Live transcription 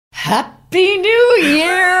Happy New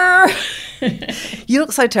Year! You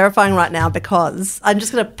look so terrifying right now because I'm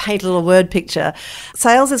just going to paint a little word picture.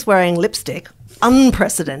 Sales is wearing lipstick,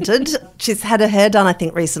 unprecedented. She's had her hair done, I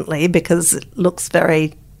think, recently because it looks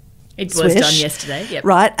very It swish. was done yesterday, yep.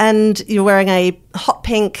 Right, and you're wearing a hot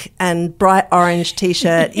pink and bright orange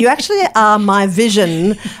T-shirt. You actually are my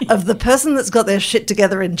vision of the person that's got their shit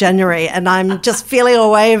together in January, and I'm just feeling a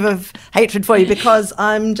wave of hatred for you because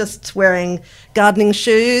I'm just wearing gardening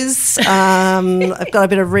shoes. I've got a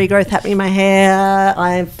bit of regrowth happening in my hair.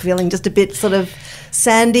 I'm feeling just a bit sort of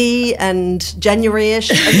sandy and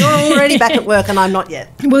January-ish. And you're already back at work and I'm not yet.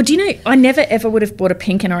 Well, do you know, I never ever would have bought a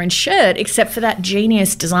pink and orange shirt except for that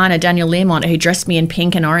genius designer, Daniel Learmont, who dressed me in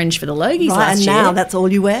pink and orange for the Logies last year. And now that's all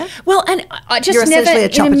you wear? Well, and I just You're never essentially a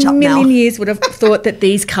in chopper-chop a now. million years would have thought that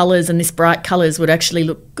these colours and this bright colours would actually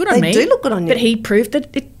look good on me. They do look good on you. But he proved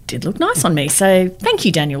that it did look nice on me. So thank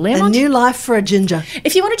you, Daniel A Learmont. new life for a ginger.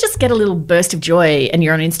 If you want to just get a little burst of joy and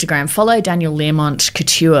you're on Instagram, follow Daniel Learmont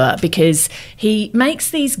Couture because he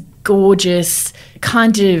makes these gorgeous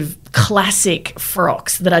kind of classic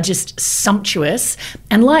frocks that are just sumptuous.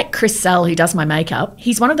 And like Chris Sell, who does my makeup,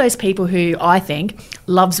 he's one of those people who I think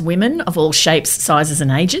loves women of all shapes, sizes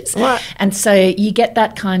and ages. Right. And so you get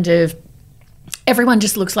that kind of everyone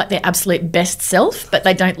just looks like their absolute best self, but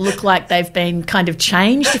they don't look like they've been kind of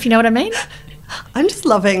changed, if you know what I mean. I'm just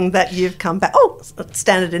loving that you've come back. Oh,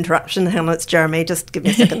 standard interruption. Hang on, it's Jeremy. Just give me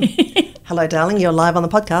a second. Hello, darling. You're live on the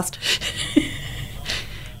podcast.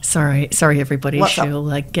 Sorry, everybody. What's up?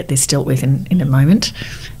 She'll get this dealt with in a moment,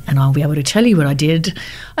 and I'll be able to tell you what I did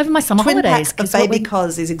over my summer Twin holidays. pack of baby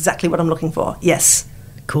cos is exactly what I'm looking for. Yes.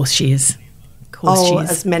 Of course she is. Of course she is.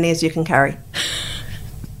 As many as you can carry.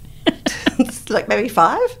 Like maybe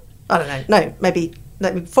 5? I don't know. No, maybe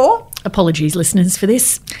 4? Apologies, listeners, for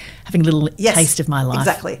this. Having a little Yes, taste of my life.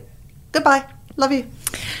 Exactly. Goodbye. Love you.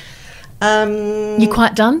 You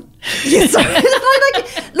quite done? Yes.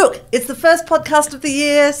 Look, it's the first podcast of the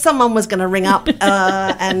year. Someone was going to ring up,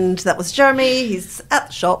 and that was Jeremy. He's at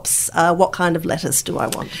the shops. What kind of lettuce do I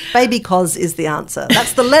want? Baby cos is the answer.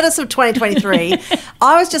 That's the lettuce of 2023.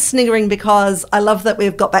 I was just sniggering because I love that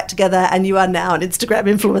we've got back together and you are now an Instagram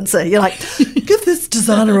influencer. You're like, give this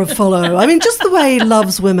designer a follow. I mean, just the way he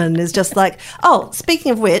loves women is just like, oh,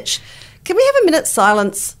 speaking of which, can we have a minute's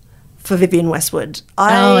silence for Vivienne Westwood?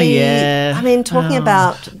 Yeah. I mean, talking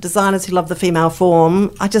about designers who love the female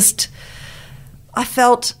form, I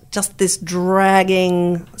felt just this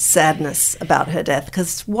dragging sadness about her death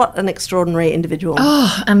because what an extraordinary individual.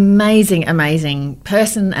 Oh, amazing, amazing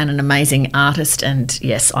person and an amazing artist. And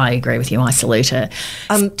yes, I agree with you. I salute her.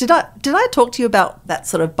 Did I talk to you about that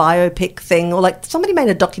sort of biopic thing, or like somebody made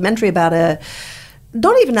a documentary about her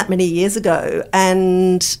not even that many years ago,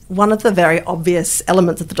 and one of the very obvious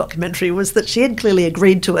elements of the documentary was that she had clearly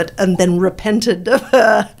agreed to it and then repented of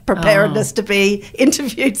her preparedness to be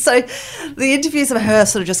interviewed. So the interviews of her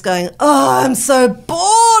sort of just going, oh, I'm so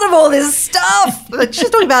bored of all this stuff. Like she's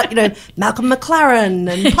talking about, Malcolm McLaren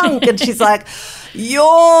and punk, and she's like,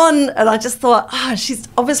 yawn. And I just thought, she's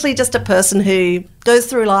obviously just a person who goes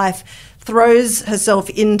through life, throws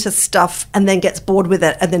herself into stuff and then gets bored with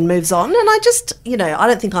it and then moves on. And I just, I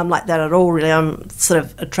don't think I'm like that at all, really. I'm sort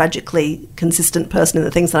of a tragically consistent person in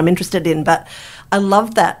the things that I'm interested in. But I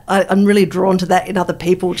love that. I'm really drawn to that in other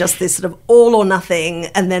people, just this sort of all or nothing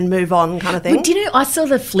and then move on kind of thing. But do you know, I saw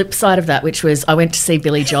the flip side of that, which was I went to see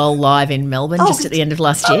Billy Joel live in Melbourne just at the end of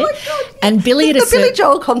last year. My God. And Billy the Billy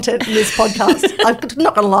Joel content in this podcast, I'm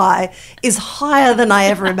not going to lie, is higher than I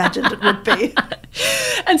ever imagined it would be.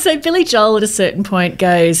 And so Billy Joel at a certain point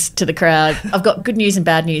goes to the crowd, I've got good news and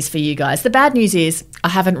bad news for you guys. The bad news is I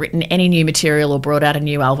haven't written any new material or brought out a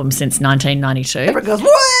new album since 1992. Everyone goes,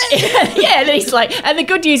 what? Yeah, and he's like, and the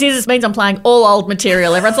good news is it means I'm playing all old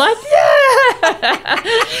material. Everyone's like,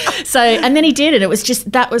 yeah. So, and then he did it. It was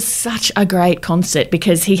just, that was such a great concert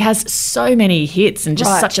because he has so many hits and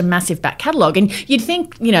just such a massive back catalogue. And you'd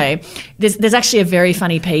think, there's actually a very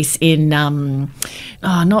funny piece in,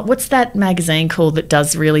 what's that magazine called that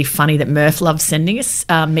does really funny that Murph loves sending us?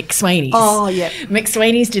 McSweeney's. Oh, yeah.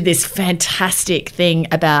 McSweeney's did this fantastic thing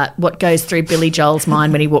about what goes through Billy Joel's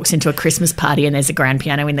mind when he walks into a Christmas party and there's a grand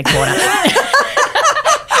piano in the corner.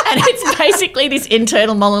 And it's basically this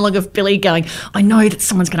internal monologue of Billy going, I know that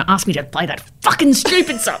someone's going to ask me to play that fucking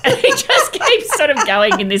stupid song. And he just keeps sort of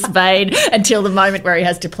going in this vein until the moment where he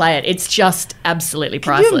has to play it. It's just absolutely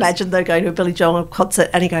priceless. Can you imagine, though, going to a Billy Joel concert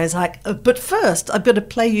and he goes like, but first I've got to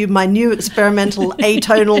play you my new experimental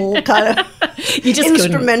atonal kind of you just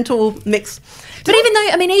instrumental mix. But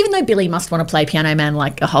even though Billy must want to play Piano Man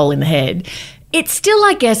like a hole in the head, It still,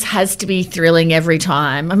 I guess, has to be thrilling every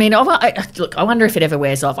time. I mean, look, I wonder if it ever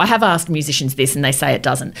wears off. I have asked musicians this and they say it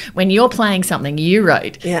doesn't. When you're playing something you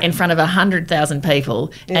wrote in front of 100,000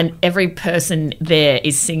 people and every person there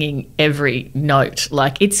is singing every note,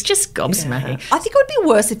 like it's just gobsmacking. I think it would be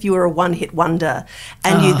worse if you were a one-hit wonder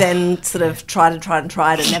and you then sort of tried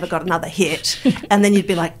and never got another hit. And then you'd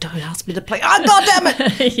be like, don't ask me to play. Oh, God damn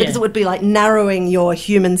it. Because it would be like narrowing your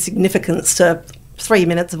human significance to 3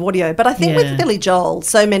 minutes of audio. But I think with Billy Joel,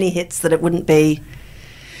 so many hits that it wouldn't be.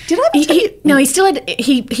 Did I ever tell you? No, he still had.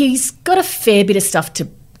 He's got a fair bit of stuff to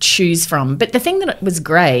choose from. But the thing that was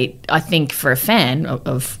great, I think, for a fan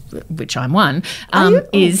of which I'm one,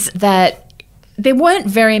 is that there weren't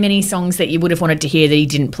very many songs that you would have wanted to hear that he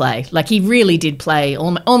didn't play. Like he really did play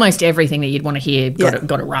almost everything that you'd want to hear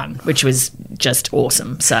got a run, which was just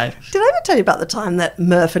awesome. So did I ever tell you about the time that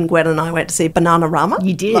Murph and Gwen and I went to see Bananarama?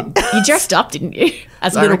 You did. You dressed up, didn't you?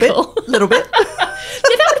 As I recall. Little bit. Yeah,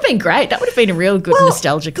 that would have been great. That would have been a real good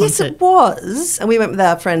nostalgia concert. Yes, it was. And we went with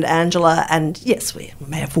our friend Angela, and yes, we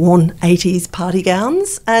may have worn 80s party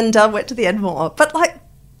gowns and went to the Enmore. But like,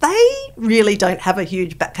 they really don't have a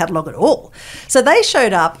huge back catalogue at all. So they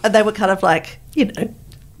showed up and they were kind of like, you know,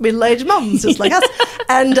 middle-aged mums just like us.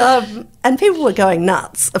 And people were going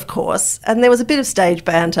nuts, of course. And there was a bit of stage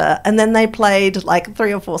banter. And then they played like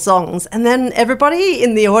 3 or 4 songs. And then everybody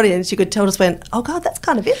in the audience, you could tell, just went, oh, God, that's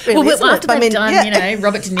kind of it, really. Well, after they've done, you know,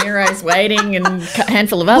 Robert De Niro's Waiting and a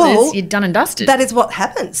handful of others, you're done and dusted. That is what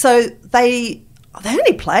happened. So they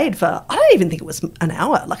only played for, I don't even think it was an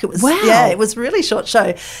hour. Like it was, it was a really short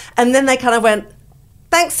show. And then they kind of went,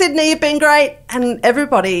 thanks, Sydney, you've been great. And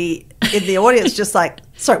everybody in the audience just like,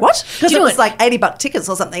 sorry, what? Because it was like $80 tickets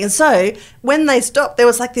or something. And so when they stopped, there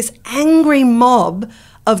was like this angry mob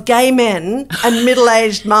of gay men and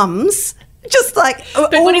middle-aged mums. Just like,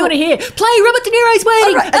 but what do you want to hear? Play Robert De Niro's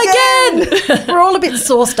Waiting again. We're all a bit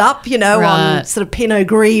sauced up, you know, on sort of Pinot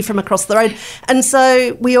Gris from across the road. And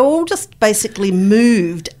so we all just basically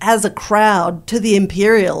moved as a crowd to the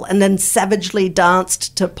Imperial and then savagely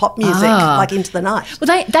danced to pop music like into the night.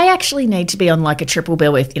 Well, they actually need to be on like a triple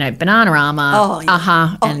bill with, you know,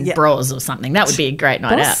 Bananarama, and Bros or something. That would be a great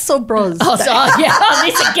night out. Bros or Bros?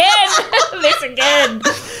 This again.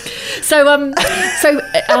 So,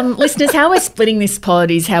 listeners, how we're splitting this pod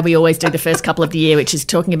is how we always do the first couple of the year, which is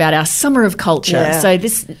talking about our summer of culture. Yeah. So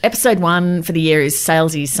this episode 1 for the year is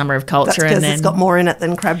Salesy's Summer of Culture. That's because it's got more in it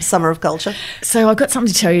than Crab's Summer of Culture. So I've got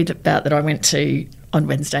something to tell you about that I went to on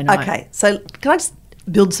Wednesday night. Okay, so can I just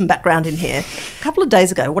build some background in here? A couple of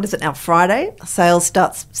days ago, what is it now, Friday, Sales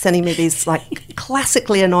starts sending me these like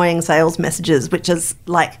classically annoying sales messages, which is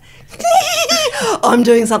like, I'm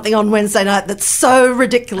doing something on Wednesday night that's so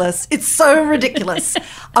ridiculous. It's so ridiculous.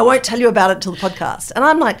 I won't tell you about it till the podcast. And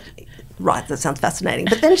I'm like, right, that sounds fascinating.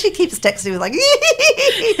 But then she keeps texting me like,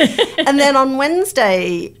 and then on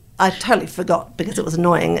Wednesday, I totally forgot because it was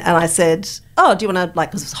annoying. And I said, oh, do you want to,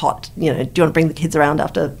 like, because it was hot, you know, do you want to bring the kids around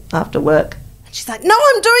after work? She's like, no,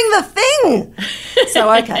 I'm doing the thing. So,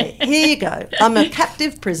 okay, here you go. I'm a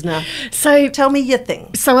captive prisoner. So tell me your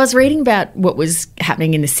thing. So I was reading about what was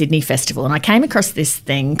happening in the Sydney Festival and I came across this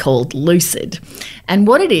thing called Lucid. And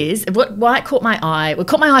what it is, why it caught my eye, well, it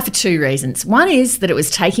caught my eye for 2 reasons. One is that it was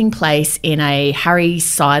taking place in a Harry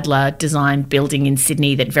Seidler designed building in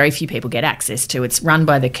Sydney that very few people get access to. It's run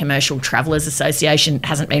by the Commercial Travellers Association. It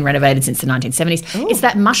hasn't been renovated since the 1970s. Ooh. It's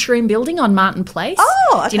that mushroom building on Martin Place.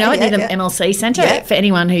 Oh, okay. Do you know it? Near the MLC Centre. Yeah. For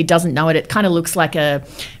anyone who doesn't know it, it kind of looks like a,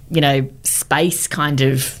 you know, space kind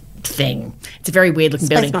of thing. It's a very weird looking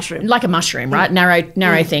building. Mushroom. Like a mushroom, right?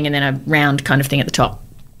 Narrow thing and then a round kind of thing at the top.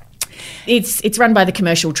 It's run by the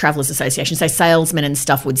Commercial Travellers Association, so salesmen and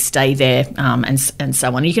stuff would stay there and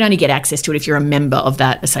so on. You can only get access to it if you're a member of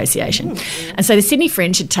that association. And so the Sydney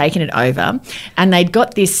Fringe had taken it over and they'd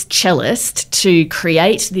got this cellist to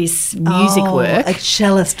create this music work. A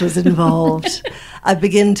cellist was involved. I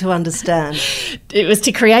begin to understand. It was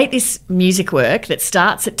to create this music work that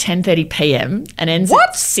starts at 10:30 p.m. and ends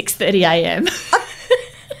at 6:30 a.m.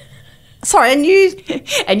 Sorry,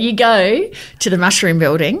 and you go to the Mushroom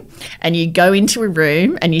Building and you go into a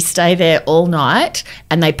room and you stay there all night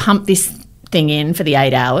and they pump this thing in for the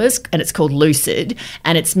 8 hours and it's called Lucid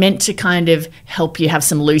and it's meant to kind of help you have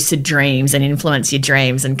some lucid dreams and influence your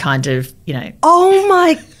dreams and kind of, you know. Oh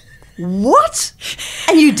my, what?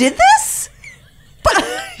 And you did this?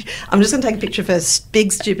 I'm just going to take a picture of her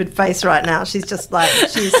big stupid face right now. She's just like,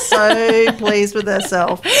 she's so pleased with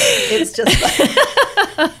herself. It's just like...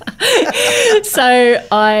 So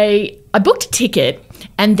I booked a ticket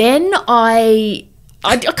and then I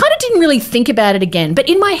kind of didn't really think about it again. But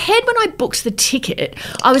in my head when I booked the ticket,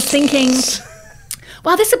 I was thinking,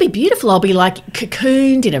 wow, this will be beautiful. I'll be like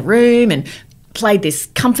cocooned in a room and played this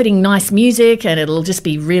comforting, nice music, and it'll just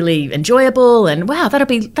be really enjoyable. And wow, that'll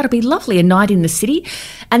be lovely, a night in the city.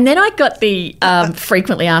 And then I got the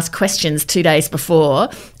frequently asked questions 2 days before,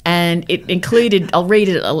 and it included, I'll read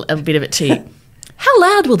it a bit of it to you. How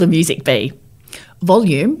loud will the music be?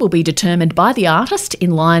 Volume will be determined by the artist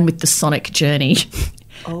in line with the sonic journey.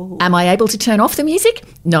 Oh. Am I able to turn off the music?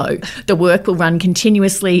 No. The work will run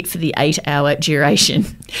continuously for the 8-hour duration.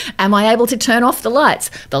 Am I able to turn off the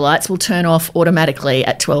lights? The lights will turn off automatically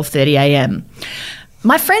at 12:30 a.m.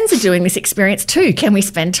 My friends are doing this experience too. Can we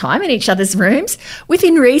spend time in each other's rooms?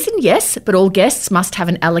 Within reason, yes, but all guests must have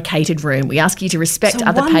an allocated room. We ask you to respect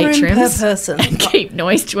other patrons room per person. and keep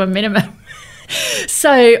noise to a minimum.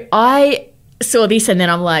 So I saw this and then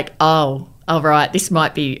I'm like, oh, right, this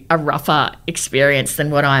might be a rougher experience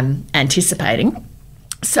than what I'm anticipating.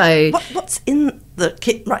 So what's in the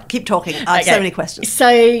keep talking. I have so many questions.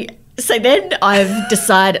 So then I've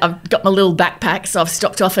decided, I've got my little backpack, so I've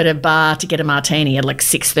stopped off at a bar to get a martini at like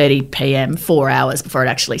 6:30 p.m, 4 hours before it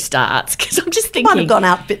actually starts, because I'm just thinking... Might have gone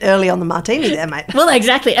out a bit early on the martini there, mate. Well,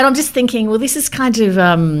 exactly. And I'm just thinking, well, this is kind of...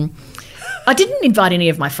 I didn't invite any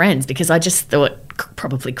of my friends because I just thought,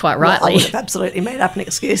 probably quite rightly... Well, I would have absolutely made up an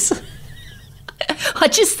excuse. I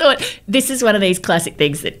just thought, this is one of these classic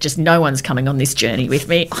things that just no one's coming on this journey with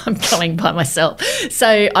me. I'm going by myself.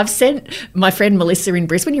 So I've sent my friend Melissa in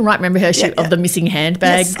Brisbane. You might remember her of the missing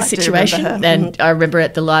handbag situation. And I remember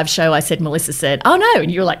at the live show, Melissa said, oh no. And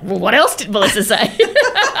you were like, well, what else did Melissa say?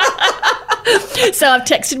 So I've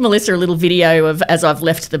texted Melissa a little video of as I've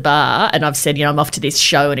left the bar, and I've said, I'm off to this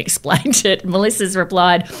show, and explained it. Melissa's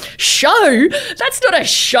replied, show? That's not a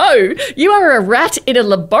show. You are a rat in a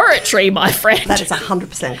laboratory, my friend. That is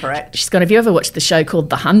 100% correct. She's gone, have you ever watched the show called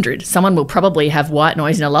The 100? Someone will probably have white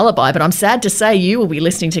noise and a lullaby, but I'm sad to say you will be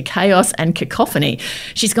listening to chaos and cacophony.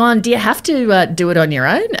 She's gone, do you have to do it on your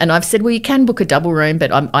own? And I've said, well, you can book a double room, but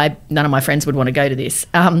none of my friends would want to go to this.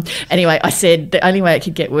 Anyway, I said the only way it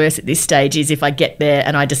could get worse at this stage is if I get there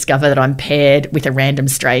and I discover that I'm paired with a random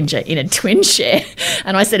stranger in a twin share.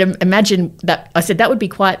 And I said, imagine that. I said, that would be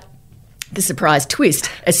quite the surprise twist,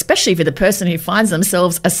 especially for the person who finds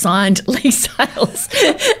themselves assigned Lee Sales.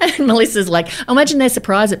 And Melissa's like, imagine their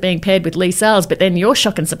surprise at being paired with Lee Sales, but then your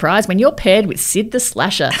shock and surprise when you're paired with Sid the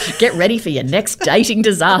Slasher. Get ready for your next dating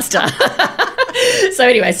disaster. So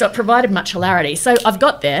anyway, so it provided much hilarity. So I've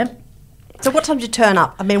got there. So what time did you turn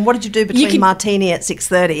up? I mean, what did you do between martini at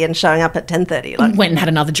 6:30 and showing up at 10:30? Went and had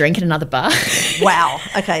another drink at another bar. Wow.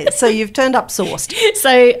 Okay, so you've turned up sourced.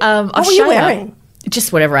 So what were you wearing?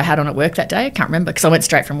 Just whatever I had on at work that day. I can't remember because I went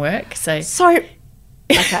straight from work. So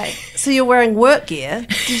okay. So you're wearing work gear.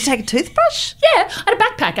 Did you take a toothbrush? Yeah, I had a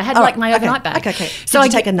backpack. I had my overnight bag. Okay. So did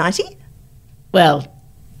you take a nightie? Well...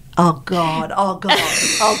 Oh, God.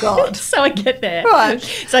 So I get there. Right.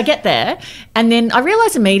 So I get there, and then I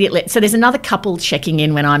realise immediately, so there's another couple checking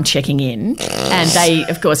in when I'm checking in, and they,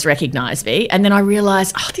 of course, recognise me. And then I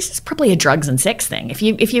realise, this is probably a drugs and sex thing. If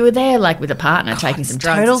you were there, like, with a partner taking some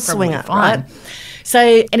drugs, total it's probably swinger, fine. Right?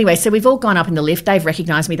 So anyway, so we've all gone up in the lift. They've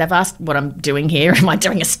recognised me. They've asked what I'm doing here. Am I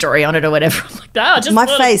doing a story on it or whatever? I'm like, my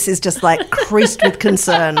face is just like creased with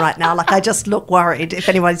concern right now. Like I just look worried if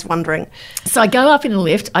anybody's wondering. So I go up in the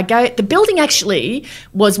lift. The building actually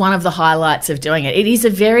was one of the highlights of doing it. It is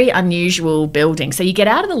a very unusual building. So you get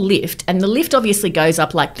out of the lift, and the lift obviously goes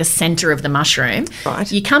up like the centre of the mushroom. Right.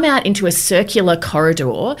 You come out into a circular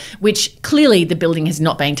corridor, which clearly the building has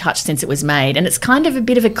not been touched since it was made. And it's kind of a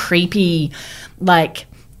bit of a creepy, like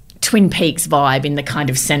Twin Peaks vibe in the kind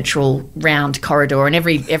of central round corridor, and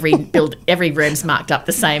every room's marked up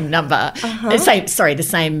the same number, the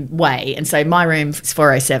same way. And so my room is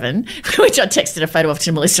 407, which I texted a photo of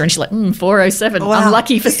to Melissa, and she's like, 407, wow.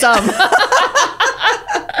 Unlucky for some.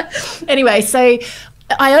 Anyway, so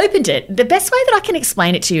I opened it. The best way that I can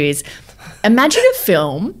explain it to you is, imagine a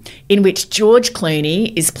film in which George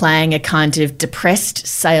Clooney is playing a kind of depressed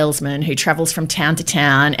salesman who travels from town to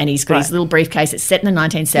town, and he's got his little briefcase. It's set in the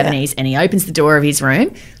 1970s, and he opens the door of his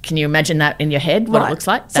room. Can you imagine that in your head, what it looks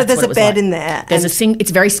like? So there's a bed in there. There's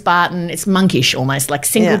it's very Spartan. It's monkish almost, like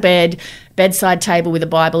single bed, bedside table with a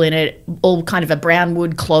Bible in it, all kind of a brown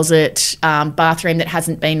wood closet, bathroom that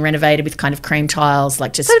hasn't been renovated with kind of cream tiles. So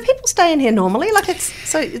do people stay in here normally? Like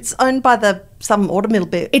it's owned by some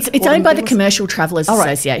automobile. It's owned by the Commercial Travellers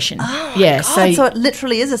Association. Oh, yeah. God. So it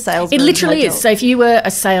literally is a salesman. It literally is. So if you were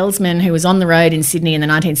a salesman who was on the road in Sydney in the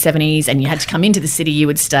 1970s and you had to come into the city, you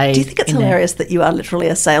would stay. Do you think it's hilarious that you are literally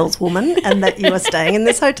a saleswoman and that you are staying in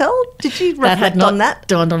this hotel? Did you reflect on that?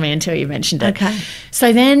 Dawned on me until you mentioned it. Okay.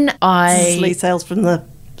 So then This is Lee Sales from the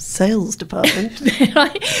sales department.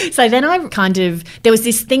 So then there was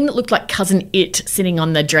this thing that looked like Cousin It sitting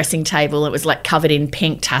on the dressing table. It was like covered in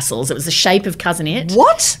pink tassels. It was the shape of Cousin It.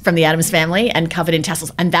 What? From the Addams Family, and covered in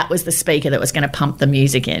tassels. And that was the speaker that was going to pump the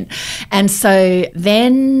music in. And so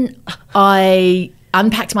then I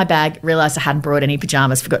unpacked my bag, realised I hadn't brought any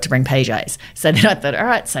pyjamas, forgot to bring PJs. So then I thought, all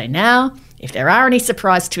right, so now if there are any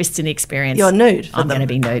surprise twists in the experience, you're nude. I'm going to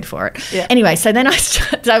be nude for it. Yeah. Anyway, so then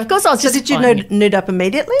so of course I was just. So did you nude up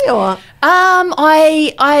immediately, or?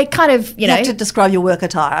 I kind of you have to describe your work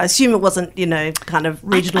attire. I assume it wasn't kind of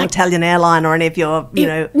regional Italian airline or any of your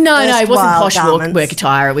No, it wasn't posh work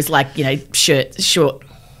attire. It was like short.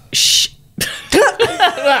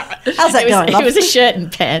 How's that going? It was a shirt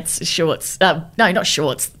and pants, shorts. No, not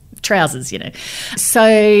shorts. Trousers, So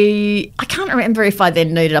I can't remember if I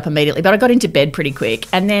then nuded up immediately, but I got into bed pretty quick,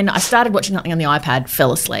 and then I started watching something on the iPad,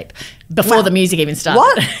 fell asleep before the music even started.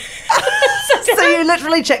 What? So you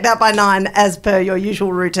literally checked out by 9 as per your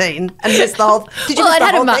usual routine and missed the whole. Did you miss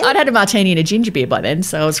the whole thing? I'd had a martini and a ginger beer by then,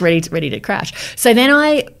 so I was ready to crash. So then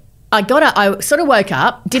I sort of woke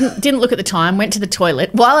up, didn't look at the time, went to the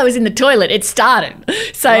toilet. While I was in the toilet, it started.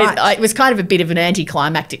 So it was kind of a bit of an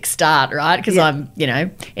anticlimactic start, right? Because I'm,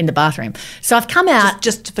 in the bathroom. So I've come out.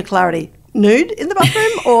 Just for clarity, nude in the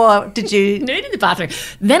bathroom, or did you? Nude in the bathroom.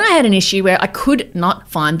 Then I had an issue where I could not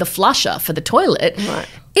find the flusher for the toilet. Right.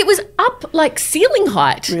 It was up like ceiling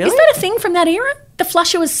height. Really? Is that a thing from that era? The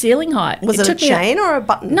flusher was ceiling height. Was it a chain or a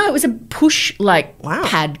button? No, it was a push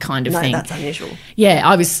pad kind of thing. No, that's unusual. Yeah,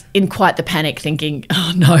 I was in quite the panic thinking,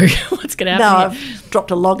 oh no, what's going to happen here? I've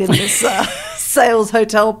dropped a log in this sales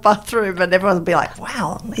hotel bathroom and everyone will be like,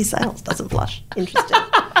 wow, these sales doesn't flush. Interesting.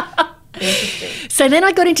 So then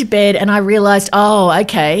I got into bed and I realised,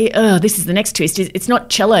 okay, this is the next twist. It's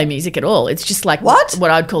not cello music at all. It's just like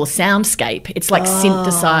what I'd call a soundscape. It's like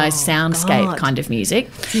synthesised soundscape kind of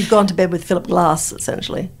music. So you've gone to bed with Philip Glass,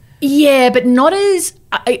 essentially. Yeah, but not as.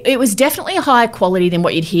 It was definitely a higher quality than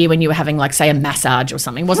what you'd hear when you were having, like, say, a massage or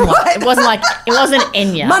something. It wasn't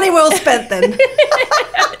Enya. Money well spent then.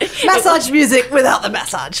 Massage music without the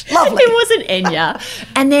massage. Lovely. It wasn't Enya.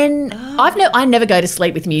 And then I never go to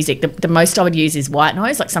sleep with music. The most I would use is white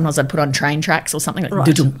noise. Like sometimes I'd put on train tracks or something like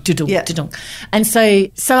dudung, dudung, dudung. And so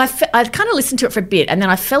I kind of listened to it for a bit and then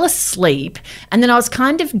I fell asleep and then I was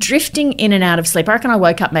kind of drifting in and out of sleep. I reckon I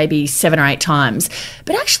woke up maybe 7 or 8 times.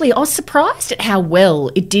 But actually I was surprised at how well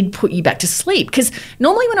it did put you back to sleep because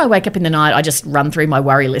normally when I wake up in the night I just run through my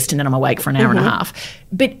worry list and then I'm awake for an hour and a half.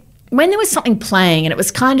 But when there was something playing and it was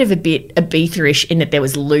kind of a bit Ibiza-ish in that there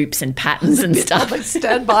was loops and patterns and stuff.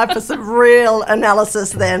 Stand by for some real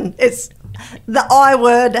analysis then. The I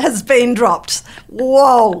word has been dropped.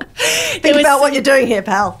 Whoa. Think about what you're doing here,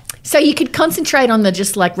 pal. So you could concentrate on the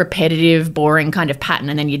just like repetitive, boring kind of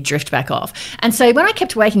pattern and then you'd drift back off. And so when I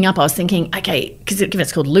kept waking up, I was thinking, okay, because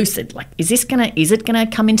it's called lucid, like, is it gonna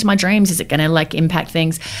come into my dreams? Is it gonna like impact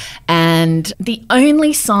things? And the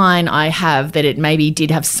only sign I have that it maybe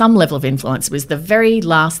did have some level of influence was the very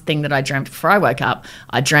last thing that I dreamt before I woke up.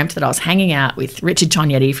 I dreamt that I was hanging out with Richard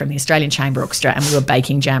Tognetti from the Australian Chamber Orchestra and we were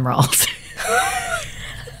baking jam rolls.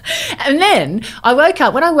 And then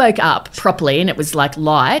when I woke up properly and it was like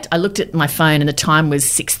light, I looked at my phone and the time was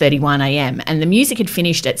 6:31 a.m. and the music had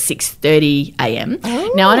finished at 6:30 a.m.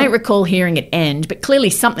 Oh. Now, I don't recall hearing it end, but clearly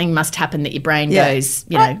something must happen that your brain goes,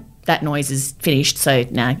 that noise is finished, so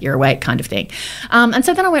now you're awake kind of thing. And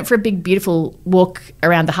so then I went for a big, beautiful walk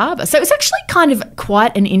around the harbour. So it was actually kind of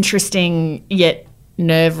quite an interesting yet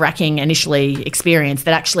nerve-wracking initially experience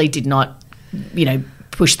that actually did not,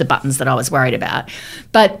 push the buttons that I was worried about.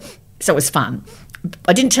 But so it was fun.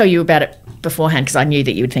 I didn't tell you about it beforehand because I knew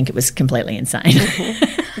that you would think it was completely insane.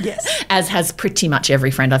 Yes. As has pretty much every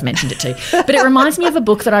friend I've mentioned it to. But it reminds me of a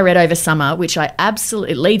book that I read over summer,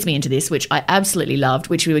 it leads me into this, which I absolutely loved,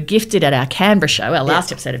 which we were gifted at our Canberra show, our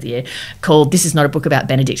last episode of the year, called This Is Not a Book About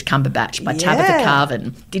Benedict Cumberbatch by Tabitha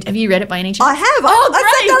Carvin. Have you read it by any chance? I have. Oh, great.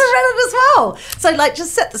 I read it as well. So,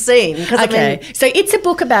 just set the scene. Okay. So it's a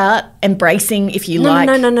book about embracing, if you like.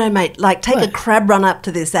 No, mate. Take a crab run up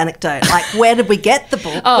to this anecdote. Where did we get the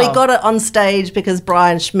book? Oh. We got it on stage because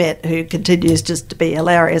Brian Schmidt, who continues just to be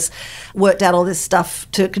hilarious, worked out all this stuff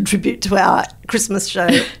to contribute to our Christmas show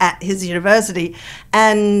at his university,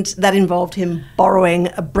 and that involved him borrowing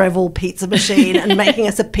a Breville pizza machine and making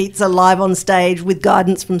us a pizza live on stage with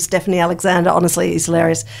guidance from Stephanie Alexander. Honestly, he's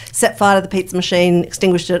hilarious. Set fire to the pizza machine,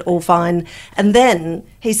 extinguished it, all fine. And then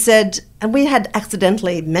he said, and we had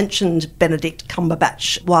accidentally mentioned Benedict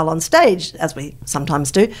Cumberbatch while on stage, as we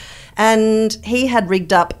sometimes do, and he had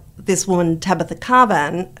rigged up this woman, Tabitha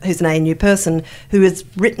Carvan, who's an ANU person, who has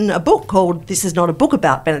written a book called This Is Not a Book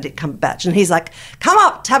About Benedict Cumberbatch. And he's like, come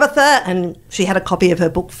up, Tabitha. And she had a copy of her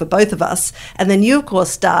book for both of us. And then you, of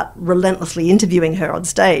course, start relentlessly interviewing her on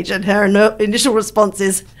stage. And her initial response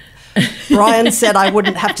is, Brian said I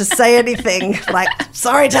wouldn't have to say anything. Like,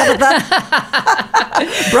 sorry, Tabitha.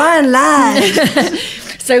 Brian lied.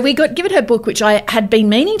 So we got given her book, which I had been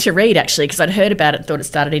meaning to read, actually, because I'd heard about it, thought it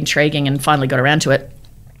started intriguing, and finally got around to it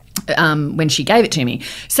when she gave it to me.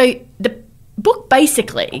 So the book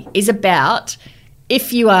basically is about,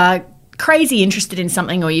 if you are crazy interested in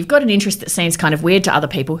something, or you've got an interest that seems kind of weird to other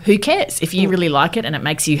people, who cares? If you really like it and it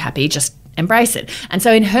makes you happy, just embrace it. And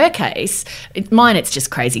so in her case, mine, it's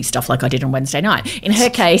just crazy stuff like I did on Wednesday night. In her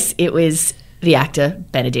case, it was the actor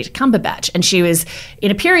Benedict Cumberbatch. And she was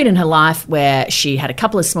in a period in her life where she had a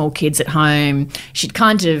couple of small kids at home. She'd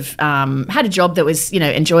kind of had a job that was,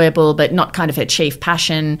 enjoyable, but not kind of her chief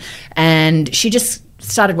passion. And she just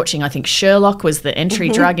started watching, I think Sherlock was the entry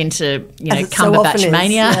drug into, Cumberbatch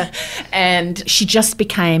mania. Yeah. And she just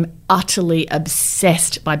became utterly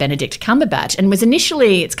obsessed by Benedict Cumberbatch, and was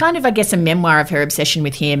initially, it's kind of, I guess, a memoir of her obsession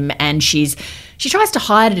with him. And she tries to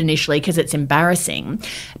hide it initially because it's embarrassing.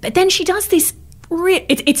 But then she does this,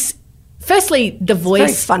 it's firstly, the voice.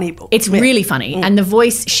 It's a very funny book. It's really funny. And the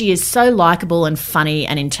voice, she is so likeable and funny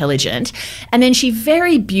and intelligent. And then she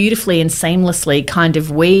very beautifully and seamlessly kind of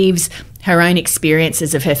weaves her own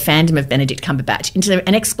experiences of her fandom of Benedict Cumberbatch into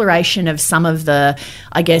an exploration of some of the,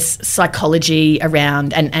 I guess, psychology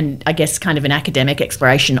around, and I guess kind of an academic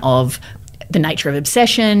exploration of the nature of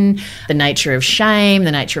obsession, the nature of shame,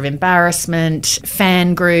 the nature of embarrassment,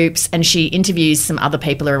 fan groups, and she interviews some other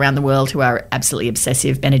people around the world who are absolutely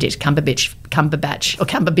obsessive Benedict Cumberbatch, or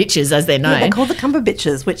Cumberbitches as they're known. Yeah, they're called the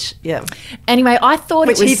Cumberbitches, which, yeah. Anyway, I thought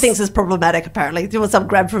which he thinks is problematic, apparently. There was some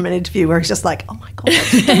grab from an interview where he's just like, oh my God,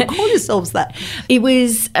 don't call yourselves that. It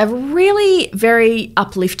was a really very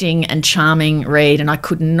uplifting and charming read, and I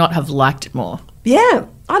could not have liked it more. Yeah,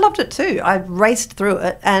 I loved it too. I raced through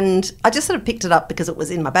it, and I just sort of picked it up because it was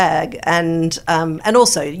in my bag, and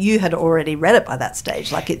also you had already read it by that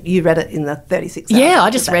stage. You read it in the 36 hours. Yeah, I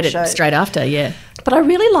just read it straight after. Yeah, but I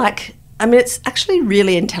really it's actually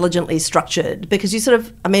really intelligently structured, because you sort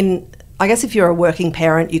of, I guess if you're a working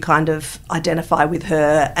parent, you kind of identify with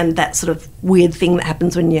her and that sort of weird thing that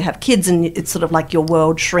happens when you have kids, and it's sort of like your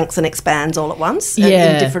world shrinks and expands all at once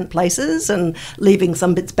in different places, and leaving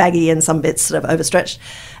some bits baggy and some bits sort of overstretched.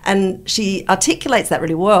 And she articulates that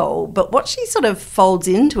really well. But what she sort of folds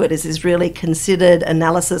into it is this really considered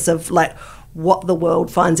analysis of what the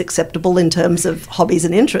world finds acceptable in terms of hobbies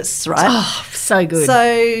and interests, right? Oh, so good.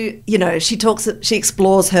 So, she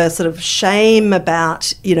explores her sort of shame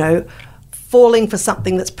about, falling for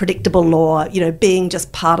something that's predictable, or, being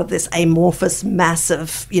just part of this amorphous mass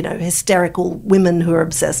of, hysterical women who are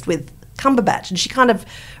obsessed with Cumberbatch. And she kind of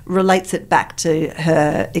relates it back to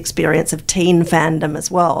her experience of teen fandom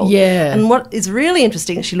as well. Yeah. And what is really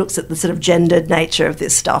interesting is she looks at the sort of gendered nature of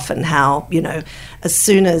this stuff, and how, as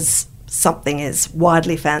soon as something is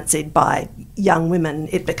widely fancied by young women,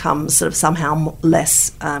 it becomes sort of somehow less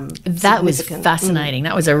that was fascinating.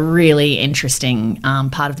 That was a really interesting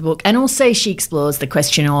part of the book. And also she explores the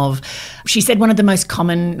question of, she said one of the most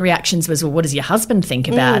common reactions was, well, what does your husband think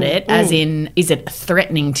about it? As in, is it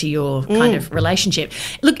threatening to your kind of relationship?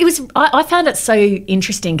 Look, I found it so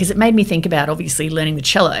interesting because it made me think about, obviously, learning the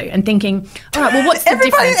cello and thinking, all right, well, what's the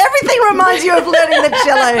difference? Everything reminds you of learning the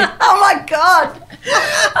cello. Oh my God.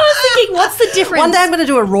 I was thinking, what's the difference? One day I'm going to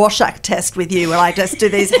do a Rorschach test with you, where I just do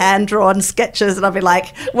these hand-drawn sketches, and I'll be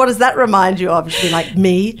like, what does that remind you of? She'll be like,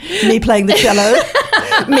 me playing the cello,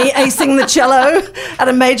 me acing the cello at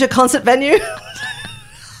a major concert venue,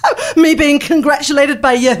 me being congratulated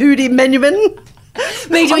by Yehudi Menuhin.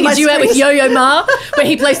 Me doing a duet with Yo-Yo Ma, where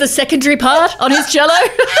he plays the secondary part on his cello.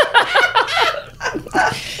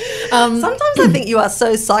 Sometimes I think you are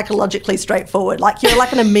so psychologically straightforward, like you're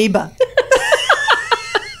like an amoeba.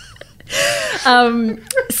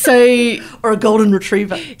 Or a golden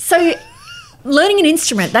retriever. So learning an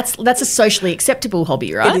instrument, that's a socially acceptable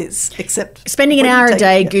hobby, right? It is, except spending an hour a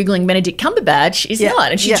day Googling Benedict Cumberbatch is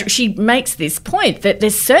not. And she makes this point that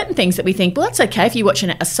there's certain things that we think, well, that's okay if you watch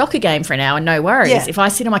a soccer game for an hour, no worries. Yeah. If I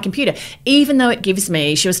sit on my computer, even though it gives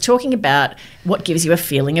me, she was talking about what gives you a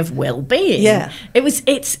feeling of well-being. Yeah.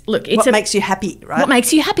 What makes you happy, right? What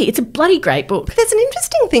makes you happy. It's a bloody great book. But there's an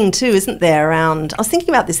interesting thing too, isn't there, around, I was thinking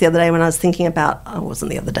about this the other day when I was thinking about, it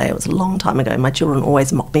wasn't the other day, it was a long time ago. My children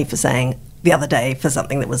always mock me for saying, the other day for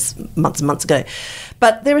something that was months and months ago.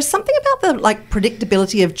 But there is something about the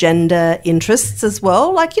predictability of gender interests as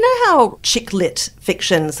well. Like, you know how chick lit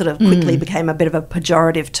fiction sort of quickly became a bit of a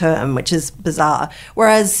pejorative term, which is bizarre.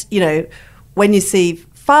 Whereas, when you see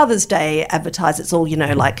Father's Day advertised, it's all,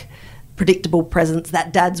 like predictable presents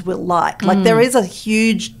that dads will like. Like there is a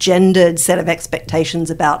huge gendered set of expectations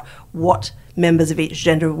about what members of each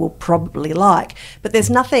gender will probably like. But there's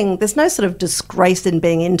no sort of disgrace in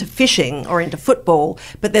being into fishing or into football,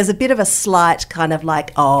 but there's a bit of a slight kind of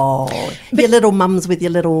your little mums with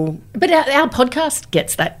your little... But our podcast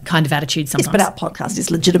gets that kind of attitude sometimes. Yes, but our podcast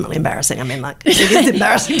is legitimately embarrassing. I mean, it is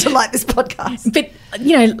embarrassing to like this podcast. But,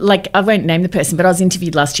 I won't name the person, but I was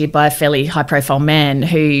interviewed last year by a fairly high-profile man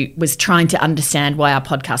who was trying to understand why our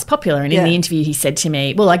podcast's popular. And in the interview, he said to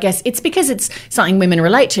me, well, I guess it's because it's something women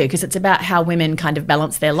relate to, because it's about how women kind of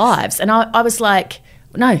balance their lives. And I was like,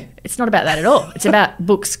 no, it's not about that at all. It's about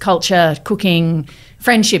books, culture, cooking.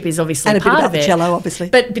 Friendship is obviously and a part bit of about it. Cello, obviously.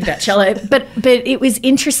 But a bit about cello. But it was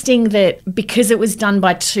interesting that because it was done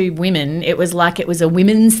by two women, it was like it was a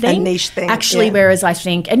women's thing. A niche thing. Actually, whereas I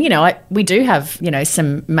think, and, we do have,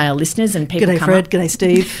 some male listeners and people G'day, come Fred. up. G'day,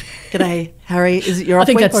 Steve. G'day, Harry. Is it your off I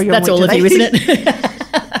think week or your that's on all week of today? you, isn't it?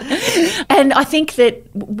 And I think that,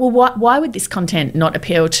 why would this content not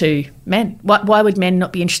appeal to men? Why would men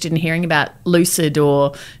not be interested in hearing about Lucid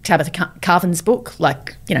or Tabitha Carvin's book?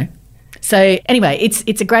 So anyway,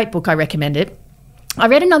 it's a great book. I recommend it. I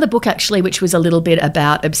read another book actually, which was a little bit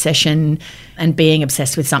about obsession and being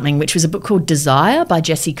obsessed with something, which was a book called Desire by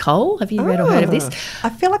Jessie Cole. Have you read or heard of this? I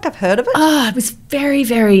feel like I've heard of it. Oh, it was very,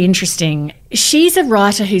 very interesting. She's a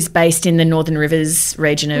writer who's based in the Northern Rivers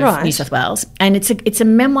region of New South Wales, and it's a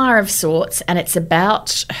memoir of sorts, and it's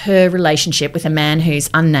about her relationship with a man who's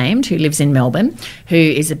unnamed, who lives in Melbourne, who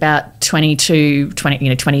is about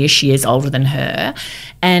 20-ish years older than her,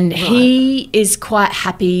 and he is quite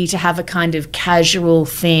happy to have a kind of casual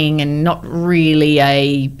thing and not really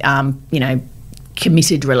a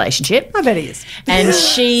committed relationship. I bet he is. And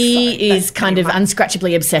she is kind of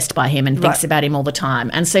unscratchably obsessed by him and thinks about him all the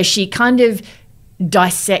time. And so she kind of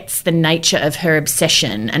dissects the nature of her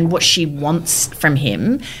obsession and what she wants from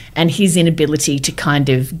him and his inability to kind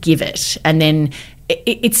of give it. And then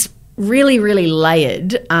it's really, really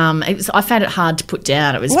layered. I found it hard to put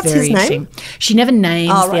down. It was What's very his name? interesting. She never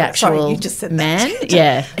names the actual Sorry, you just said man. That.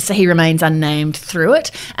 Yeah. So he remains unnamed through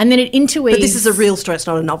it. And then it interweaves. But this is a real story, it's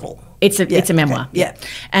not a novel. It's a memoir. Okay. Yeah.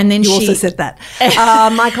 And then you also said that.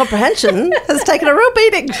 My comprehension has taken a real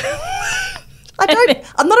beating.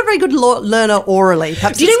 I'm not a very good learner orally.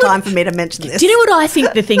 Perhaps it's time for me to mention this. Do you know what I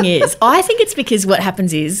think the thing is? I think it's because what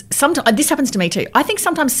happens is, sometimes this happens to me too. I think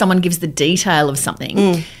sometimes someone gives the detail of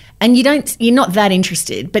something and you're not that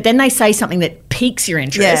interested, but then they say something that piques your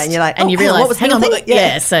interest. Yeah, and you're like, and you realise, hang on,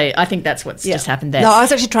 yeah. So I think that's what's just happened there. No, I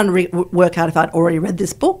was actually trying to work out if I'd already read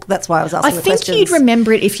this book. That's why I was asking the questions. I think you'd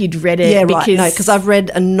remember it if you'd read it. Yeah, right. No, because I've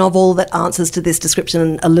read a novel that answers to this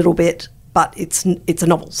description a little bit, but it's a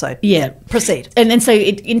novel, so proceed. And so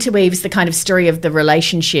it interweaves the kind of story of the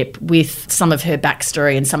relationship with some of her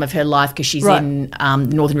backstory and some of her life, because she's in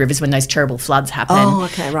Northern Rivers when those terrible floods happen. Oh,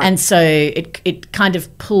 okay, right. And so it kind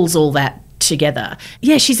of pulls all that together.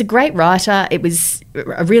 Yeah, she's a great writer. It was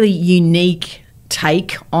a really unique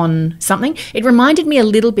take on something. It reminded me a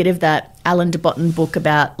little bit of that Alan de Botton book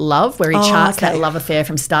about love, where he charts that love affair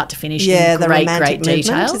from start to finish in great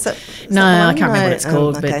detail. No, I can't remember what it's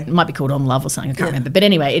called, but it might be called On Love or something. I can't remember. But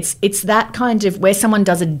anyway, it's that kind of where someone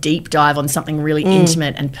does a deep dive on something really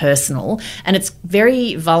intimate and personal, and it's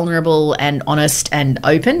very vulnerable and honest and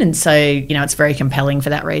open, and so, it's very compelling for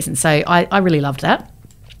that reason. So I really loved that.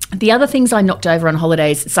 The other things I knocked over on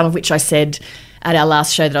holidays, some of which I said at our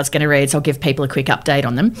last show that I was going to read, so I'll give people a quick update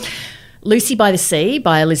on them. Lucy by the Sea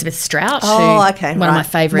by Elizabeth Strout. One of my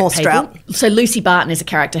favourite people. Strout. So Lucy Barton is a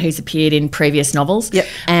character who's appeared in previous novels. Yep.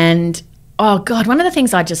 And oh, God, one of the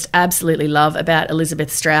things I just absolutely love about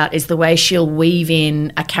Elizabeth Strout is the way she'll weave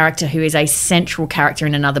in a character who is a central character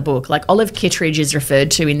in another book. Like Olive Kittredge is referred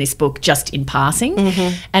to in this book just in passing.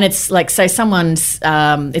 And it's like, so someone's,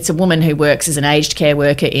 it's a woman who works as an aged care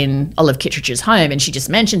worker in Olive Kittredge's home, and she just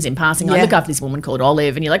mentions in passing, I look after this woman called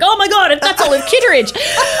Olive, and you're like, oh my God, that's Olive Kittredge.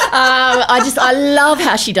 I love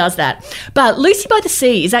how she does that. But Lucy by the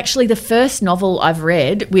Sea is actually the first novel I've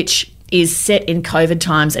read which is set in COVID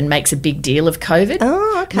times and makes a big deal of COVID.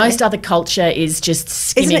 Oh, okay. Most other culture is just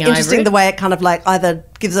skimming over it. Isn't it interesting the way it kind of like either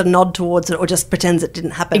gives a nod towards it or just pretends it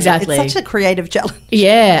didn't happen? Exactly. It's such a creative challenge.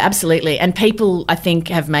 Yeah, absolutely. And people, I think,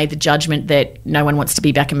 have made the judgment that no one wants to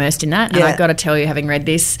be back immersed in that. And I've got to tell you, having read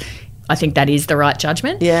this, I think that is the right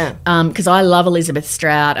judgment. Yeah. Because I love Elizabeth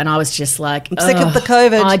Strout, and I was just like, I'm sick of the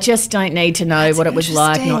COVID. I just don't need to know what it was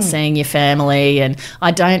like not interesting. seeing your family, and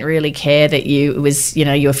I don't really care that you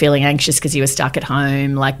were feeling anxious because you were stuck at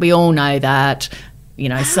home. Like, we all know that.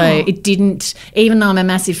 So it didn't, even though I'm a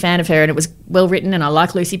massive fan of her and it was well written and I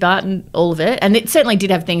like Lucy Barton, all of it, and it certainly did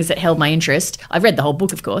have things that held my interest. I read the whole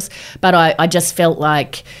book, of course, but I just felt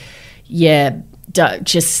like, I'm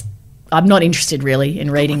not interested really in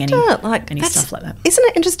reading any stuff like that. Isn't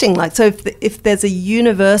it interesting? Like, so if there's a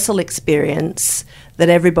universal experience that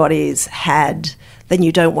everybody's had, then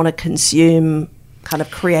you don't want to consume kind of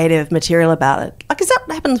creative material about it. Like, is that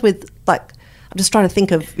what happens with, like, I'm just trying to think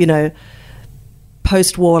of,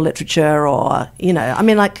 post-war literature or,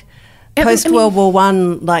 like post-World War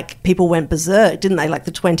One, like, people went berserk, didn't they? Like,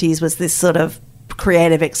 the 20s was this sort of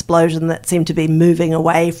creative explosion that seemed to be moving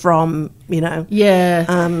away from, Yeah.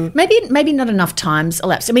 Maybe not enough time's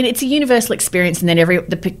elapsed. I mean, it's a universal experience, and then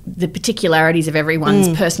the particularities of everyone's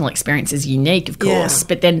personal experience is unique, of course,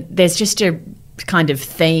 but then there's just a kind of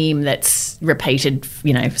theme that's repeated,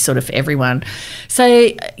 sort of for everyone. So,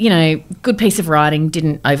 good piece of writing,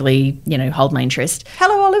 didn't overly, hold my interest.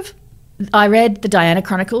 Hello, Olive. I read the Diana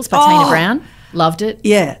Chronicles by Tina Brown. Loved it.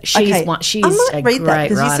 Yeah. She's I might read that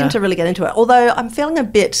because you seem to really get into it. Although I'm feeling a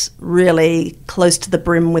bit really close to the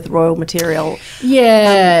brim with royal material.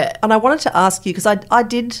 Yeah. And I wanted to ask you, because I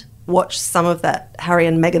did watch some of that Harry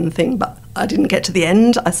and Meghan thing, but I didn't get to the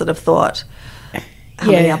end. I sort of thought,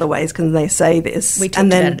 how many other ways can they say this? We talked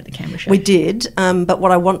about it at the Canberra show. We did. But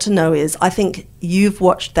what I want to know is, I think you've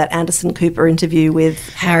watched that Anderson Cooper interview with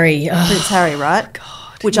Harry. Prince Harry, right? God.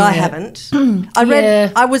 Which I haven't.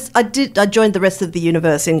 I joined the rest of the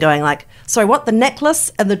universe in going like, sorry, what? The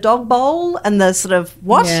necklace and the dog bowl and the sort of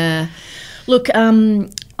what? Yeah. Look,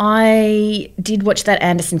 I did watch that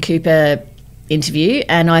Anderson Cooper interview,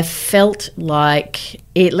 and I felt like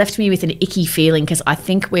it left me with an icky feeling, because I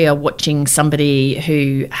think we are watching somebody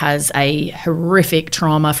who has a horrific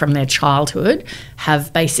trauma from their childhood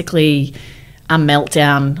have basically a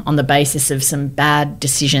meltdown on the basis of some bad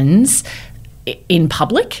decisions in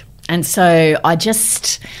public. And so I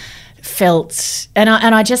just felt, and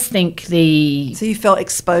I just think So you felt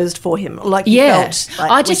exposed for him, like you felt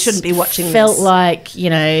like I just we shouldn't be watching felt this. like,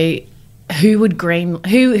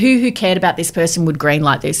 who cared about this person would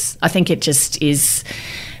greenlight this. I think it just is.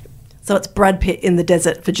 So it's Brad Pitt in the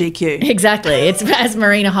desert for GQ. Exactly. It's, as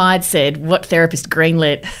Marina Hyde said, what therapist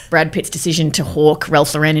greenlit Brad Pitt's decision to hawk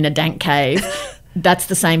Ralph Lauren in a dank cave? That's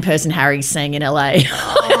the same person Harry's seeing in LA,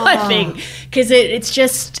 I think, because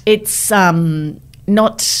it's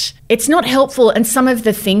not helpful, and some of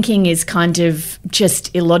the thinking is kind of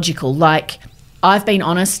just illogical. Like, I've been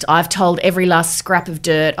honest, I've told every last scrap of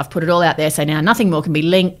dirt, I've put it all out there, so now nothing more can be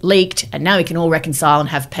leaked, and now we can all reconcile and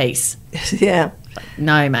have peace. Yeah.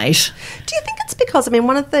 No, mate. Do you think it's because,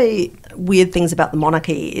 one of the weird things about the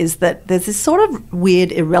monarchy is that there's this sort of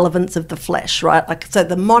weird irrelevance of the flesh, right? Like, so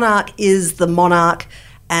the monarch is the monarch,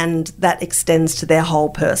 and that extends to their whole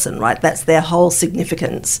person, right? That's their whole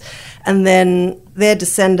significance. And then their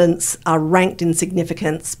descendants are ranked in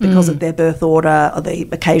significance because of their birth order or the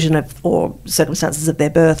occasion of or circumstances of their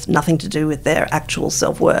birth, nothing to do with their actual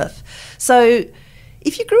self-worth. So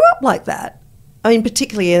if you grew up like that,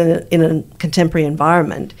 particularly in a contemporary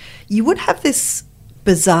environment, you would have this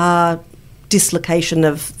bizarre dislocation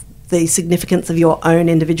of the significance of your own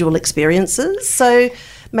individual experiences. So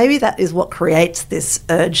maybe that is what creates this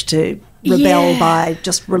urge to rebel by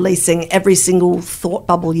just releasing every single thought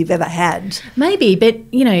bubble you've ever had. Maybe, but,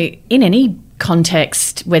 in any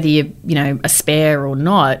context, whether you're, a spare or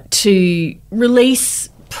not, to release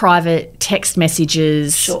private text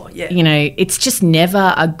messages, sure, yeah. It's just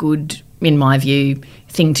never a good, in my view,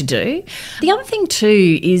 thing to do. The other thing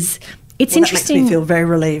too is it's interesting. That makes me feel very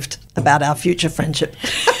relieved about our future friendship.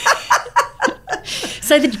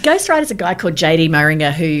 So the ghostwriter's a guy called J.D.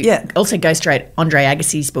 Moehringer, who also ghostwrote Andre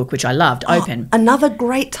Agassi's book, which I loved, Open. Another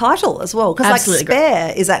great title as well, because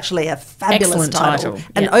Spare is actually a fabulous title.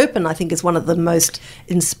 And Open, I think, is one of the most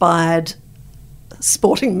inspired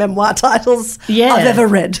sporting memoir titles I've ever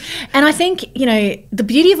read. And I think, the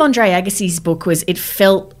beauty of Andre Agassi's book was it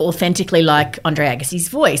felt authentically like Andre Agassi's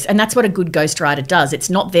voice. And that's what a good ghostwriter does. It's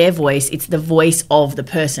not their voice, it's the voice of the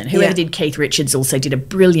person. Whoever did Keith Richards also did a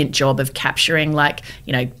brilliant job of capturing, what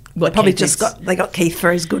they got Keith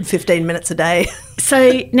for his good 15 minutes a day.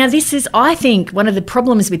 So now this is, I think, one of the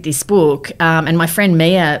problems with this book, and my friend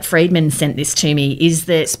Mia Friedman sent this to me, is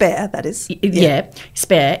that... Spare, that is.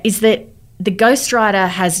 Spare, is that the ghostwriter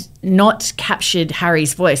has not captured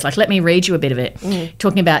Harry's voice. Like, let me read you a bit of it.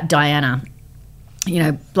 Talking about Diana.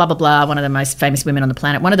 blah, blah, blah, one of the most famous women on the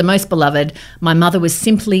planet, one of the most beloved. My mother was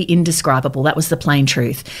simply indescribable. That was the plain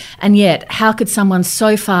truth. And yet, how could someone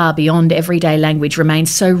so far beyond everyday language remain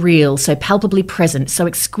so real, so palpably present, so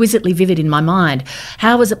exquisitely vivid in my mind?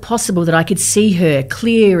 How was it possible that I could see her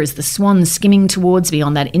clear as the swan skimming towards me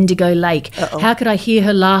on that indigo lake? How could I hear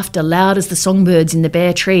her laughter loud as the songbirds in the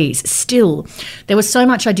bare trees? Still, there was so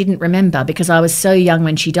much I didn't remember because I was so young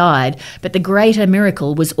when she died, but the greater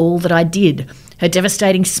miracle was all that I did. Her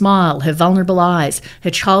devastating smile, her vulnerable eyes, her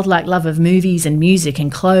childlike love of movies and music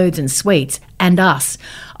and clothes and sweets, and us.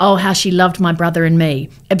 Oh, how she loved my brother and me,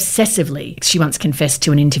 obsessively, she once confessed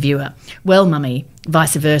to an interviewer. Well, Mummy,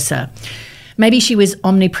 vice versa. Maybe she was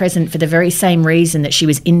omnipresent for the very same reason that she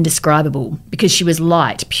was indescribable, because she was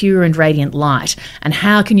light, pure and radiant light. And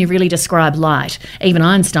how can you really describe light? Even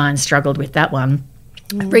Einstein struggled with that one.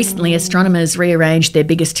 Recently, astronomers rearranged their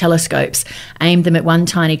biggest telescopes, aimed them at one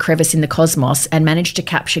tiny crevice in the cosmos, and managed to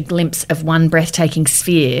capture a glimpse of one breathtaking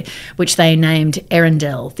sphere, which they named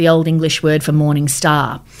Earendel, the Old English word for morning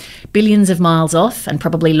star. Billions of miles off and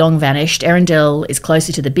probably long vanished, Earendel is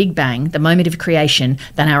closer to the Big Bang, the moment of creation,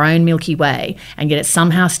 than our own Milky Way, and yet it's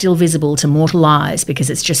somehow still visible to mortal eyes because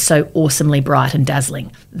it's just so awesomely bright and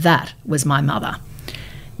dazzling. That was my mother.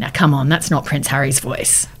 Now, come on, that's not Prince Harry's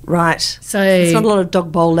voice. Right. So there's not a lot of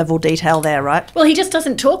dog bowl level detail there, right? Well, he just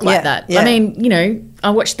doesn't talk like that. Yeah. I mean, I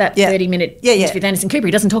watched that 30-minute interview with Anderson Cooper.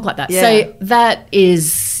 He doesn't talk like that. Yeah. So that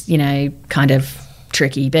is, kind of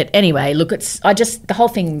tricky. But anyway, look, the whole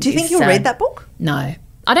thing. Do you think you'll read that book? No,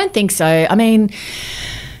 I don't think so. I mean,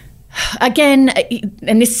 again,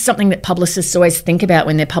 and this is something that publicists always think about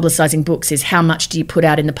when they're publicising books, is how much do you put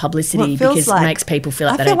out in the publicity, because it makes people feel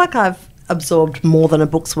like I feel like I've absorbed more than a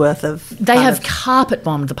book's worth of. They have carpet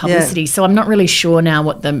bombed the publicity, so I'm not really sure now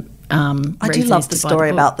what the. I do love the story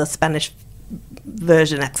about the Spanish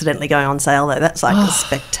version accidentally going on sale, though. That's like a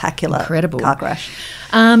spectacular, incredible car crash.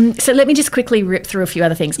 So let me just quickly rip through a few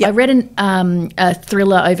other things. Yep. I read a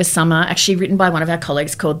thriller over summer, actually written by one of our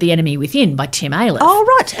colleagues, called The Enemy Within by Tim Ayliffe. Oh,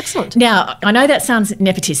 right. Excellent. Now, I know that sounds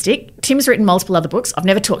nepotistic. Tim's written multiple other books. I've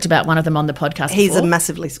never talked about one of them on the podcast He's before. a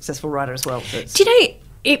massively successful writer as well. So do you know...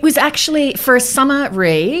 It was actually for a summer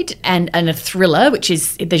read and a thriller, which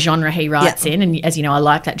is the genre he writes in. And as you know, I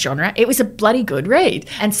like that genre. It was a bloody good read.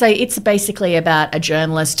 And so it's basically about a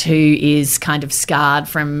journalist who is kind of scarred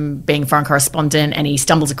from being a foreign correspondent, and he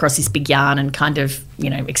stumbles across this big yarn and kind of,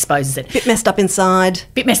 exposes it. Bit messed up inside.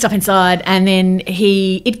 And then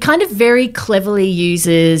it kind of very cleverly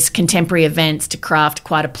uses contemporary events to craft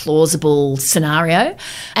quite a plausible scenario.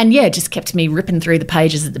 And just kept me ripping through the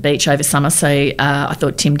pages at the beach over summer. So I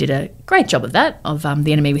thought Tim did a great job of that, of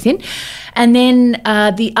The Enemy Within. And then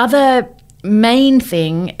the other main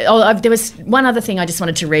thing, there was one other thing I just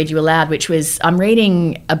wanted to read you aloud, which was I'm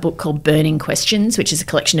reading a book called Burning Questions, which is a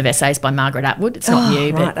collection of essays by Margaret Atwood. It's not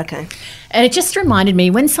new. Right, okay. And it just reminded me,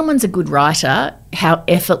 when someone's a good writer, how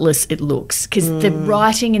effortless it looks, because the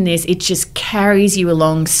writing in this, it just carries you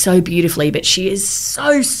along so beautifully, but she is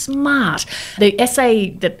so smart. The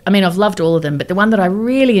essay I've loved all of them, but the one that I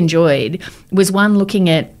really enjoyed was one looking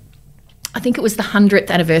at, I think it was the 100th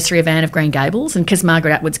anniversary of Anne of Green Gables, and because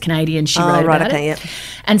Margaret Atwood's Canadian, she wrote about it. Yeah.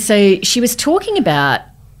 And so she was talking about,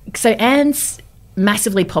 Anne's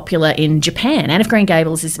massively popular in Japan. Anne of Green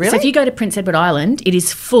Gables is... Really? So if you go to Prince Edward Island, it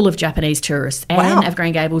is full of Japanese tourists. Anne of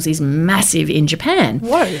Green Gables is massive in Japan.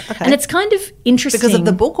 Whoa, okay. And it's kind of interesting. Because of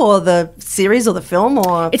the book or the series or the film?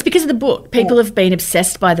 Or it's because of the book. People have been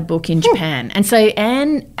obsessed by the book in Japan. And so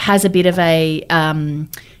Anne has a bit of a...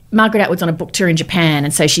 Margaret Atwood's on a book tour in Japan,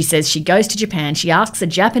 and so she says she goes to Japan. She asks a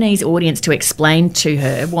Japanese audience to explain to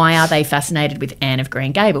her why are they fascinated with Anne of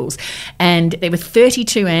Green Gables. And there were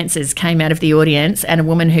 32 answers came out of the audience, and a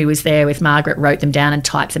woman who was there with Margaret wrote them down and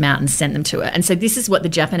typed them out and sent them to her. And so this is what the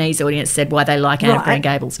Japanese audience said why they like Anne of Green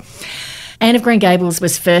Gables. Anne of Green Gables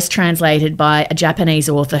was first translated by a Japanese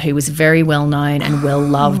author who was very well known and well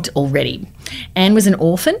loved already. Anne was an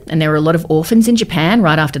orphan, and there were a lot of orphans in Japan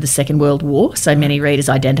right after the Second World War, so many readers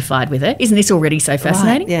identified with her. Isn't this already so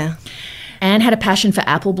fascinating? Right, yeah. Anne had a passion for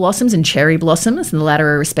apple blossoms and cherry blossoms, and the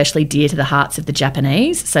latter are especially dear to the hearts of the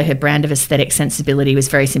Japanese, so her brand of aesthetic sensibility was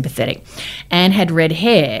very sympathetic. Anne had red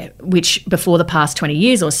hair, which before the past 20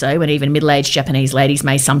 years or so, when even middle-aged Japanese ladies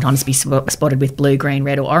may sometimes be spotted with blue, green,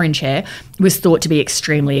 red or orange hair, was thought to be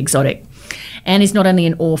extremely exotic. Anne is not only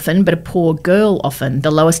an orphan, but a poor girl often,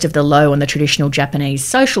 the lowest of the low on the traditional Japanese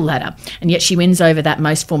social ladder. And yet she wins over that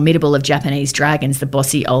most formidable of Japanese dragons, the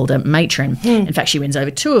bossy older matron. In fact, she wins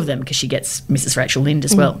over two of them because she gets Mrs. Rachel Lynde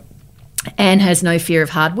as well. Anne has no fear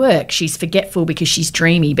of hard work. She's forgetful because she's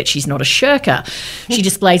dreamy, but she's not a shirker. She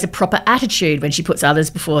displays a proper attitude when she puts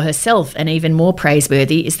others before herself, and even more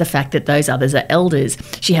praiseworthy is the fact that those others are elders.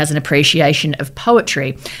 She has an appreciation of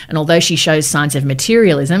poetry, and although she shows signs of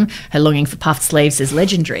materialism, her longing for puffed sleeves is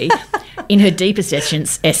legendary. In her deepest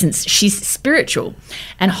essence, she's spiritual.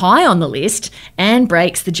 And high on the list, Anne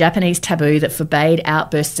breaks the Japanese taboo that forbade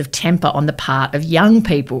outbursts of temper on the part of young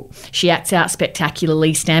people. She acts out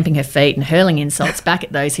spectacularly, stamping her feet and hurling insults back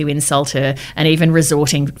at those who insult her, and even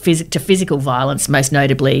resorting to physical violence, most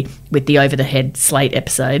notably with the over-the-head slate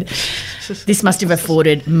episode. This must have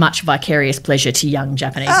afforded much vicarious pleasure to young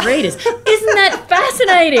Japanese readers. Isn't that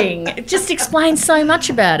fascinating? It just explains so much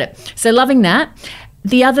about it. So loving that.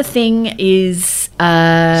 The other thing is...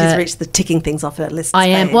 she's reached the ticking things off her list. I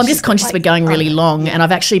am. Well, I'm just conscious we're going really long, and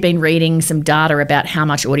I've actually been reading some data about how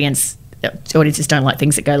much audiences don't like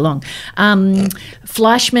things that go long.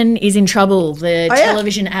 Fleischman is in Trouble, the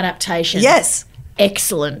television adaptation. Yes.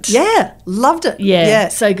 Excellent. Yeah, loved it. Yeah,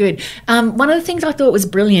 so good. One of the things I thought was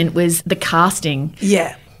brilliant was the casting.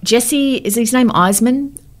 Yeah. Jesse, is his name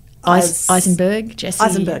Eisman? Eisenberg? Jesse?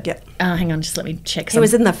 Eisenberg, yeah. Hang on, just let me check. He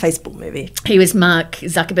was in the Facebook movie. He was Mark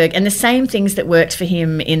Zuckerberg. And the same things that worked for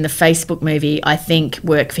him in the Facebook movie, I think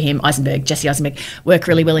work for him, Jesse Eisenberg, work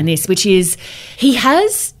really well in this, which is he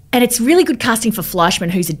has... And it's really good casting for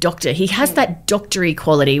Fleischman, who's a doctor. He has that doctory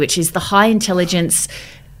quality, which is the high intelligence,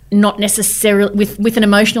 not necessarily with an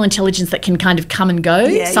emotional intelligence that can kind of come and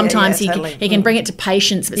go. Sometimes he can bring it to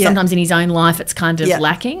patients, but sometimes in his own life it's kind of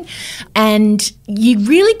lacking. And you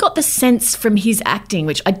really got the sense from his acting,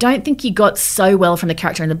 which I don't think you got so well from the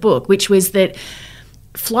character in the book, which was that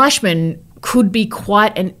Fleischman could be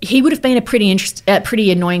he would have been a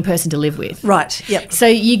pretty annoying person to live with. Right, yep. So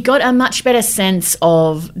you got a much better sense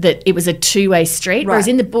of that it was a two-way street, whereas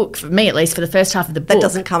in the book, for me at least, for the first half of the book... That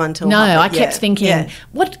doesn't come until... No, I kept thinking,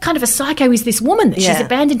 what kind of a psycho is this woman that she's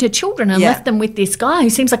abandoned her children and left them with this guy who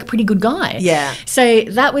seems like a pretty good guy? Yeah. So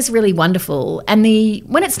that was really wonderful. And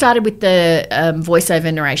when it started with the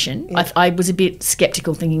voiceover narration, I was a bit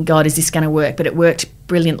sceptical, thinking, God, is this going to work? But it worked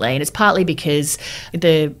brilliantly, and it's partly because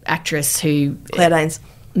the actress who... Claire Danes.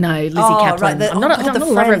 No, Lizzie Kaplan. Right, I'm not a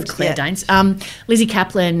lover of Claire Danes. Lizzie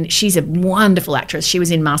Kaplan, she's a wonderful actress. She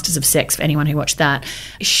was in Masters of Sex, for anyone who watched that.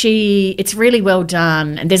 It's really well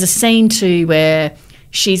done. And there's a scene too where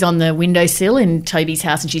she's on the windowsill in Toby's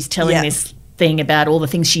house and she's telling this thing about all the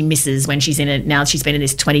things she misses when she's in it. Now she's been in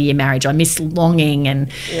this 20-year marriage. I miss longing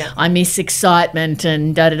and I miss excitement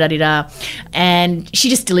and da-da-da-da-da. And she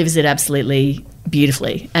just delivers it absolutely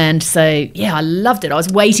beautifully. And so, I loved it. I was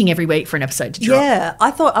waiting every week for an episode to drop. Yeah,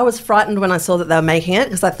 I was frightened when I saw that they were making it,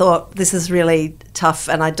 because I thought this is really tough,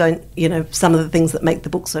 and I don't, some of the things that make the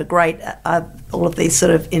book so great are all of these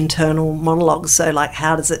sort of internal monologues. So like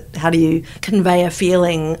how do you convey a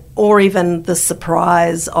feeling, or even the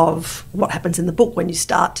surprise of what happens in the book when you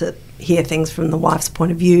start to hear things from the wife's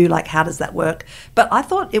point of view, like how does that work? But I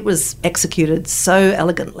thought it was executed so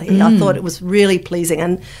elegantly. I thought it was really pleasing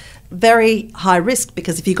and very high risk,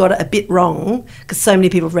 because if you got it a bit wrong, because so many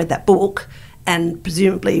people have read that book and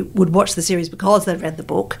presumably would watch the series because they'd read the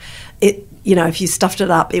book, if you stuffed it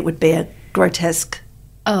up, it would be a grotesque...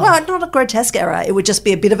 Well, not a grotesque error. It would just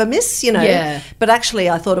be a bit of a miss, Yeah. But actually,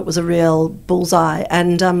 I thought it was a real bullseye.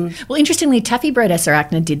 And well, interestingly, Taffy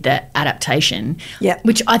Brodesser-Akner did that adaptation,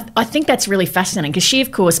 which I think that's really fascinating, because she,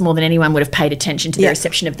 of course, more than anyone would have paid attention to the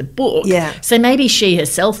reception of the book. Yeah. So maybe she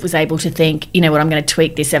herself was able to think, I'm going to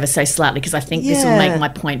tweak this ever so slightly because I think this will make my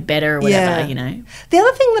point better or whatever, The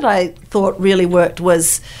other thing that I thought really worked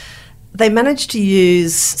was... they managed to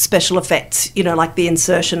use special effects, like the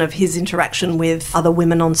insertion of his interaction with other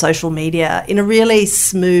women on social media in a really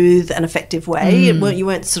smooth and effective way. You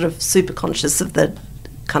weren't sort of super conscious of the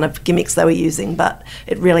kind of gimmicks they were using, but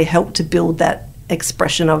it really helped to build that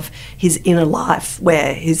expression of his inner life,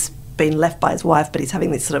 where he's been left by his wife, but he's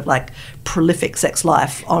having this sort of like prolific sex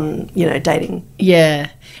life on, dating. Yeah.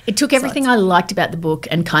 It took everything I liked about the book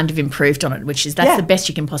and kind of improved on it, which is that's the best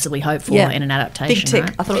you can possibly hope for in an adaptation. Big tick.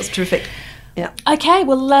 Right? I thought it was terrific. Yeah. Okay,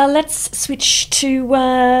 well, let's switch to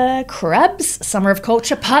Crabs, Summer of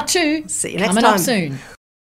Culture Part 2. See you next Coming time. up soon.